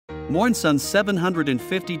Mornsun's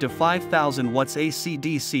 750 to 5000 watts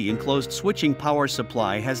AC/DC enclosed switching power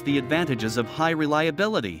supply has the advantages of high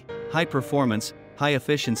reliability, high performance, high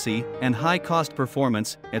efficiency, and high cost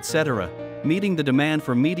performance, etc. Meeting the demand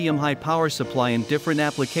for medium-high power supply in different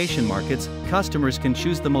application markets, customers can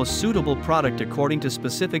choose the most suitable product according to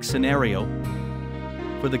specific scenario.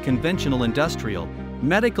 For the conventional industrial,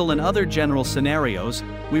 medical and other general scenarios,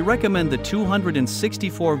 we recommend the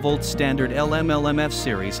 264-volt standard LM/LMF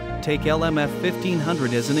series. Take LMF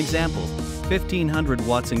 1500 as an example. 1500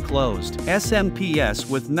 watts enclosed, SMPS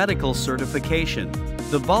with medical certification.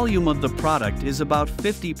 The volume of the product is about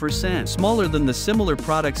 50% smaller than the similar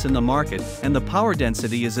products in the market, and the power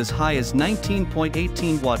density is as high as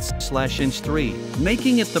 19.18 watts/inch 3,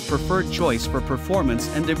 making it the preferred choice for performance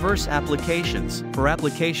and diverse applications. For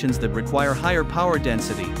applications that require higher power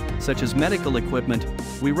density, such as medical equipment,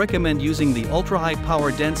 we recommend using the ultra-high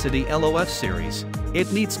power density LOF series.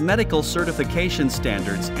 It meets medical certification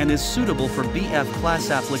standards and is suitable for BF class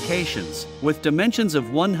applications. With dimensions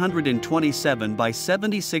of 127 by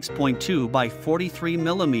 76.2 by 43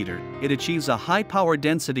 mm, it achieves a high power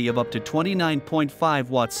density of up to 29.5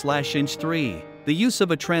 watts/inch 3. The use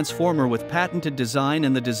of a transformer with patented design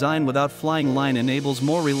and the design without flying line enables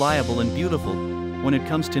more reliable and beautiful. When it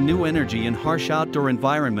comes to new energy in harsh outdoor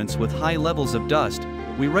environments with high levels of dust,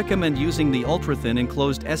 we recommend using the ultra-thin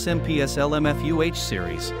enclosed SMPS LMF UH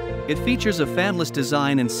series. It features a fanless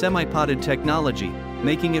design and semi-potted technology,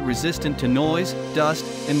 making it resistant to noise, dust,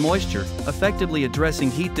 and moisture, effectively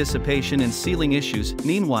addressing heat dissipation and sealing issues.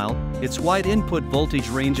 Meanwhile, its wide input voltage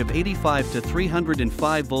range of 85 to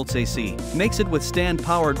 305 volts AC makes it withstand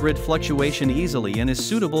power grid fluctuation easily and is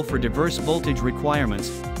suitable for diverse voltage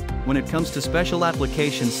requirements. When it comes to special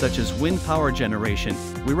applications such as wind power generation,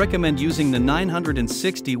 we recommend using the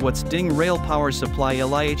 960 watts DING rail power supply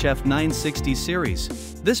LIHF 960 series.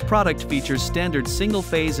 This product features standard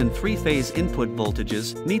single-phase and three-phase input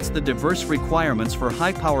voltages, meets the diverse requirements for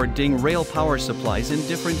high-power DING rail power supplies in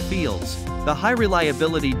different fields. The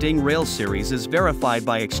high-reliability DING rail series is verified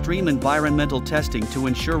by extreme environmental testing to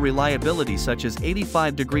ensure reliability, such as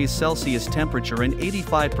 85 degrees Celsius temperature and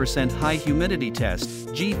 85% high humidity test,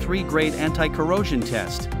 G3 grade anti-corrosion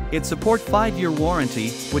test. It supports 5-year warranty,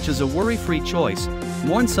 which is a worry-free choice.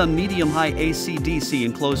 Mornsun medium-high AC/DC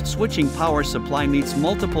enclosed switching power supply meets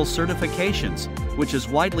multiple certifications, which is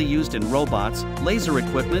widely used in robots, laser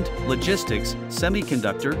equipment, logistics,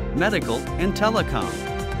 semiconductor, medical, and telecom.